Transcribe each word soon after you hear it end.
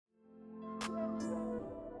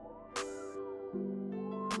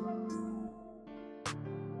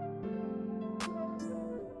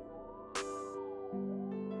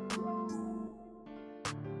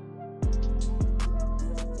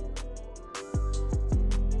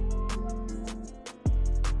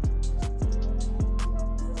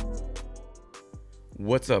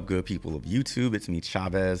What's up, good people of YouTube? It's me,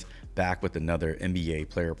 Chavez, back with another NBA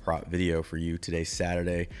player prop video for you today,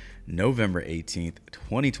 Saturday, November 18th,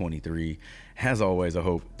 2023. As always, I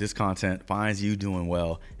hope this content finds you doing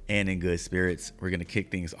well and in good spirits. We're going to kick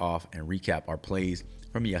things off and recap our plays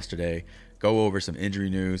from yesterday, go over some injury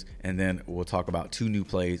news, and then we'll talk about two new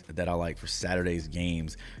plays that I like for Saturday's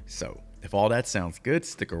games. So if all that sounds good,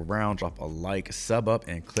 stick around, drop a like, sub up,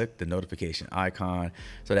 and click the notification icon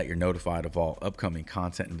so that you're notified of all upcoming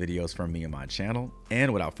content and videos from me and my channel.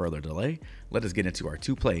 And without further delay, let us get into our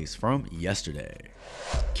two plays from yesterday.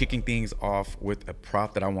 Kicking things off with a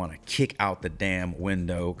prop that I want to kick out the damn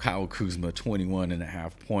window. Kyle Kuzma,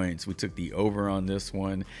 21.5 points. We took the over on this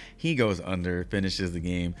one. He goes under, finishes the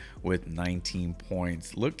game with 19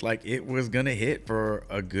 points. Looked like it was going to hit for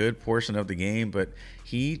a good portion of the game, but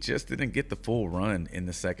he just didn't get the full run in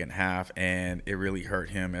the second half, and it really hurt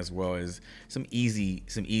him, as well as some easy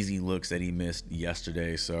looks that he missed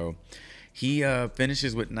yesterday. So he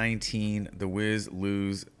finishes with 19. The Wiz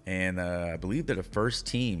lose, and I believe they're the first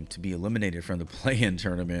team to be eliminated from the play-in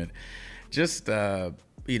tournament. Just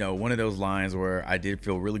you know, one of those lines where I did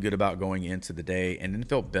feel really good about going into the day, and then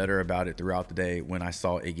felt better about it throughout the day when I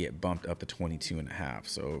saw it get bumped up to 22.5.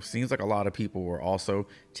 So seems like a lot of people were also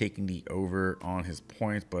taking the over on his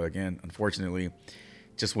points, but again, unfortunately,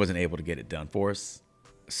 just wasn't able to get it done for us.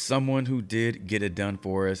 Someone who did get it done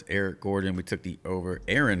for us, Eric Gordon. We took the over.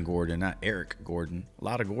 Aaron Gordon, not Eric Gordon. A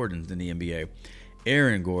lot of Gordons in the NBA.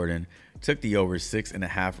 Aaron Gordon took the over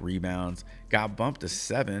 6.5 rebounds, got bumped to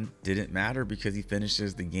 7. Didn't matter because he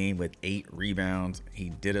finishes the game with 8 rebounds. He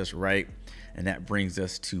did us right, and that brings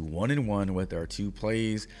us to 1-1 with our two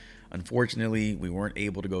plays. Unfortunately, we weren't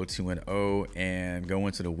able to go 2-0 and go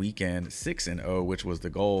into the weekend 6-0, which was the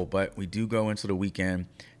goal, but we do go into the weekend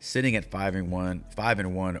sitting at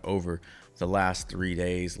 5-1 over the last 3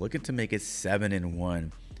 days, looking to make it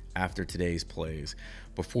 7-1 after today's plays.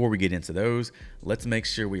 Before we get into those, let's make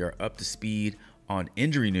sure we are up to speed on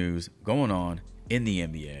injury news going on in the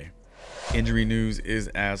NBA. Injury news is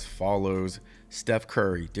as follows: Steph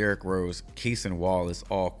Curry, Derrick Rose, Cason Wallace,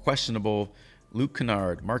 all questionable. Luke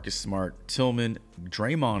Kennard, Marcus Smart, Tillman,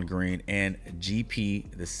 Draymond Green, and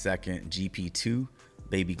GP the second, GP2,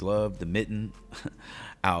 Baby Glove, the mitten,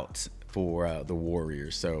 out for the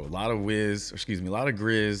Warriors. So a lot of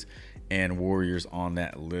Grizz and Warriors on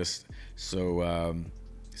that list. So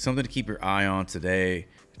something to keep your eye on today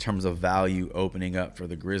in terms of value opening up for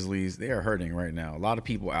the Grizzlies. They are hurting right now. A lot of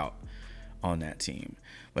people out on that team.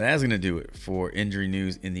 But that's going to do it for injury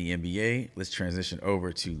news in the NBA. Let's transition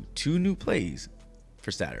over to two new plays for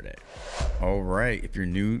Saturday. All right, if you're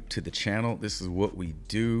new to the channel, this is what we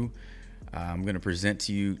do. I'm going to present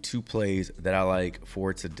to you two plays that I like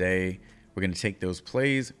for today. We're going to take those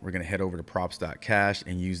plays, we're going to head over to props.cash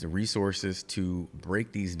and use the resources to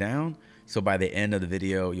break these down. So by the end of the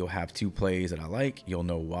video, you'll have two plays that I like. You'll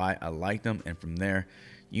know why I like them. And from there,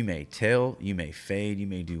 you may tail, you may fade, you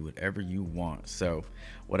may do whatever you want. So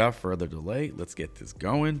without further delay, let's get this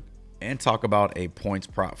going and talk about a points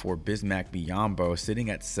prop for Bismack Biyombo sitting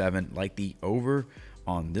at 7. Like the over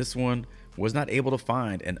on this one. Was not able to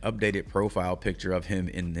find an updated profile picture of him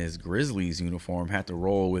in his Grizzlies uniform. Had to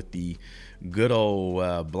roll with the good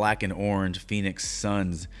old black and orange Phoenix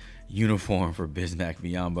Suns uniform for Bismack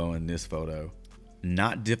Biyombo in this photo.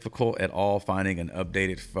 Not difficult at all finding an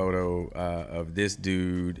updated photo of this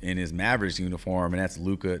dude in his Mavericks uniform, and that's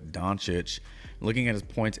Luka Doncic. Looking at his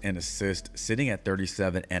points and assists, sitting at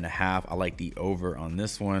 37.5. I like the over on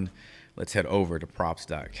this one. Let's head over to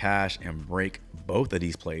props.cash and break both of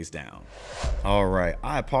these plays down. All right,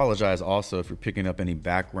 I apologize also if you're picking up any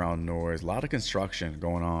background noise. A lot of construction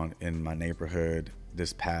going on in my neighborhood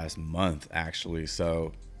this past month, actually.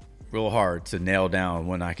 So real hard to nail down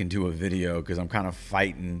when I can do a video because I'm kind of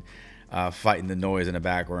fighting the noise in the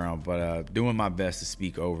background, but doing my best to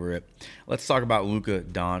speak over it. Let's talk about Luka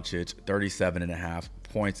Doncic, 37.5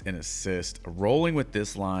 points and assists. Rolling with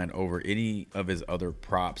this line over any of his other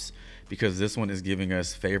props because this one is giving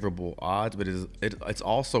us favorable odds, but it's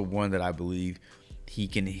also one that I believe he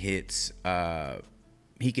can hit.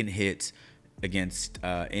 He can hit against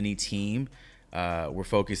any team. We're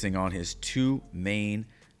focusing on his two main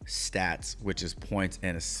stats, which is points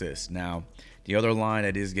and assists. Now, the other line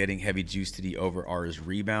that is getting heavy juice to the over are his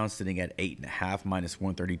rebounds, sitting at 8.5, minus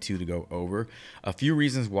 132 to go over. A few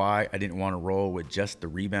reasons why I didn't want to roll with just the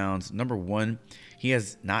rebounds. Number one, he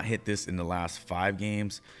has not hit this in the last 5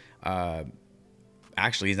 games.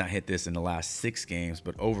 Actually, he's not hit this in the last 6 games,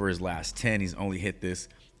 but over his last 10, he's only hit this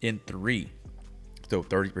in 3. So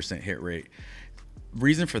 30% hit rate.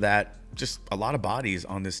 Reason for that, just a lot of bodies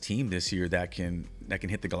on this team this year that can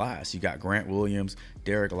hit the glass. You got Grant Williams,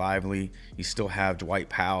 Derek Lively. You still have Dwight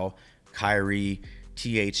Powell, Kyrie,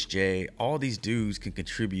 THJ. All these dudes can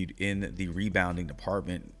contribute in the rebounding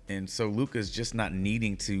department. And so Luka's just not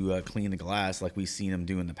needing to clean the glass like we've seen him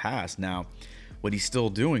do in the past. Now, what he's still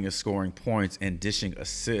doing is scoring points and dishing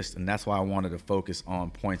assists. And that's why I wanted to focus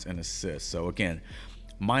on points and assists. So again,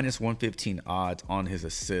 minus 115 odds on his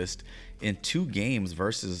assist in 2 games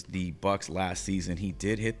versus the Bucks last season. He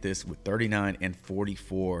did hit this with 39 and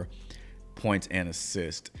 44 points and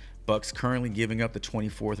assists. Bucks currently giving up the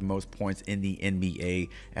 24th most points in the NBA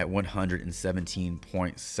at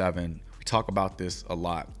 117.7. We talk about this a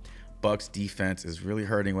lot. Bucks defense is really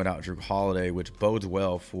hurting without Drew Holiday, which bodes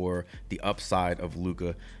well for the upside of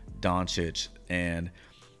Luka Doncic. And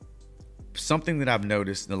something that I've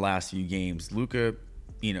noticed in the last few games, Luka,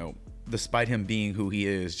 despite him being who he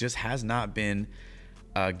is, just has not been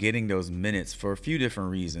getting those minutes for a few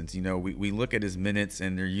different reasons. We look at his minutes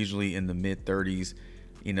and they're usually in the mid 30s,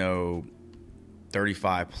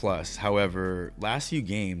 35 plus. However, last few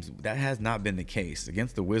games, that has not been the case.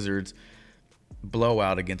 Against the Wizards,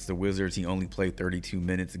 blowout against the Wizards, he only played 32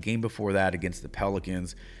 minutes. The game before that against the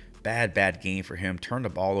Pelicans, bad game for him. Turned the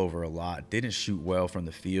ball over a lot. Didn't shoot well from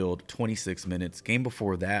the field. 26 minutes. Game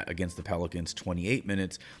before that against the Pelicans, 28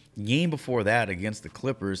 minutes. Game before that against the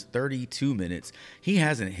Clippers, 32 minutes. He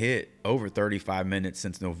hasn't hit over 35 minutes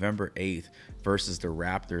since November 8th versus the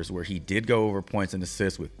Raptors, where he did go over points and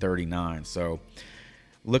assists with 39. So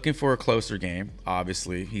looking for a closer game.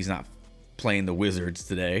 Obviously, he's not playing the Wizards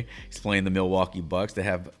today. He's playing the Milwaukee Bucks. They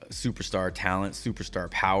have superstar talent,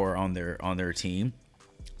 superstar power on their team.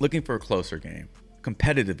 Looking for a closer game,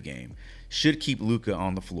 competitive game. Should keep Luka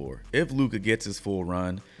on the floor. If Luka gets his full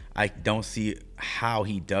run, I don't see how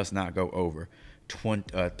he does not go over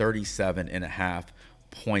 37.5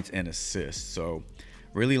 points and assists. So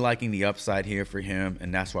really liking the upside here for him,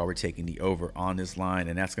 and that's why we're taking the over on this line,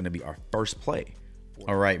 and that's going to be our first play.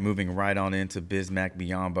 All right, moving right on into Bismack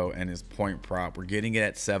Biyombo and his point prop. We're getting it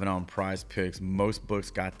at 7 on Prizepicks. Most books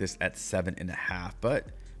got this at 7.5, but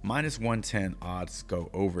minus 110 odds go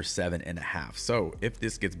over 7.5. So if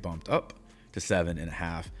this gets bumped up to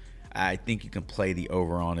 7.5, I think you can play the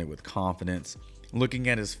over on it with confidence. Looking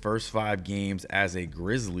at his first 5 games as a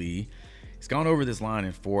Grizzly, he's gone over this line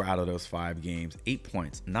in 4 out of those 5 games. 8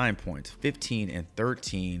 points, 9 points, 15 and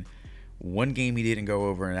 13. One game he didn't go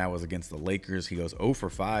over, and that was against the Lakers. He goes 0 for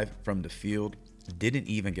 5 from the field. Didn't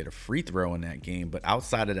even get a free throw in that game. But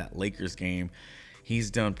outside of that Lakers game,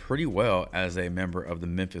 he's done pretty well as a member of the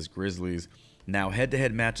Memphis Grizzlies. Now,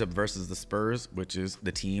 head-to-head matchup versus the Spurs, which is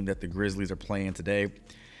the team that the Grizzlies are playing today.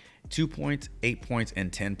 2 points, 8 points,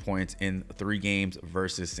 and 10 points in 3 games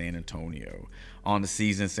versus San Antonio. On the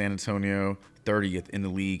season, San Antonio 30th in the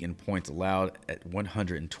league in points allowed at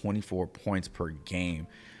 124 points per game,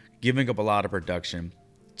 giving up a lot of production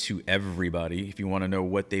to everybody. If you want to know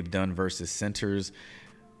what they've done versus centers,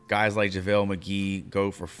 guys like JaVale McGee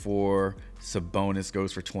go for 4, Sabonis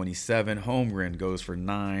goes for 27, Holmgren goes for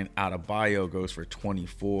 9, Adebayo goes for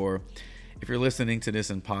 24. If you're listening to this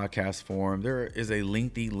in podcast form, there is a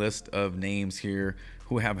lengthy list of names here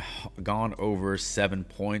who have gone over 7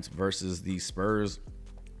 points versus the Spurs.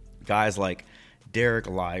 Guys like Derek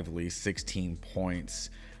Lively, 16 points.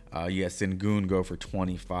 Sengun go for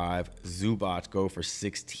 25, Zubac go for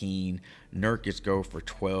 16, Nurkic go for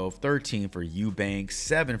 12, 13 for Eubanks,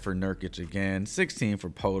 7 for Nurkic again, 16 for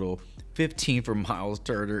Podol, 15 for Miles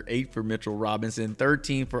Turner, 8 for Mitchell Robinson,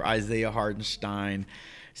 13 for Isaiah Hartenstein,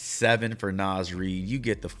 7 for Naz Reid. You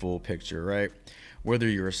get the full picture, right? Whether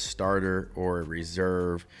you're a starter or a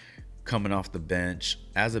reserve coming off the bench,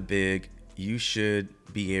 as a big, you should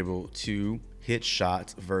be able to hit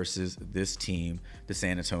shots versus this team, the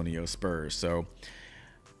San Antonio Spurs. So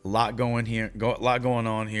a lot going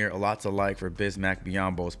on here, a lot to like for Bismack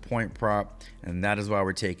Biyombo's point prop, and that is why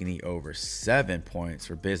we're taking the over 7 points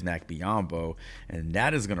for Bismack Biyombo, and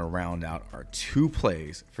that is going to round out our 2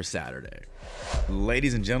 plays for Saturday.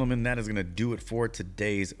 Ladies and gentlemen, that is going to do it for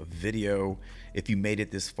today's video. If you made it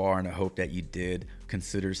this far, and I hope that you did,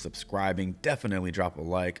 consider subscribing. Definitely drop a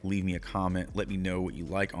like, leave me a comment, let me know what you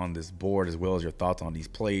like on this board as well as your thoughts on these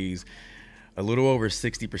plays. A little over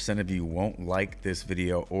 60% of you won't like this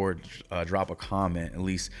video or drop a comment. At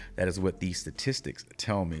least that is what these statistics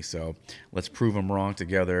tell me. So let's prove them wrong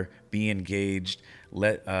together. Be engaged.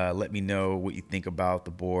 Let me know what you think about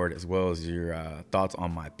the board as well as your thoughts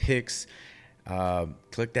on my picks.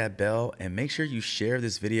 Click that bell and make sure you share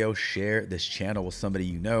this video, share this channel with somebody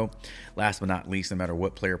you know. Last but not least, no matter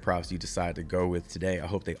what player props you decide to go with today, I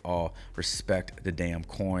hope they all respect the damn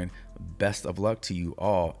coin. Best of luck to you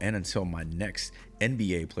all, and until my next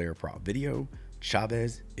NBA player prop video,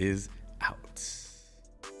 Chavez is out.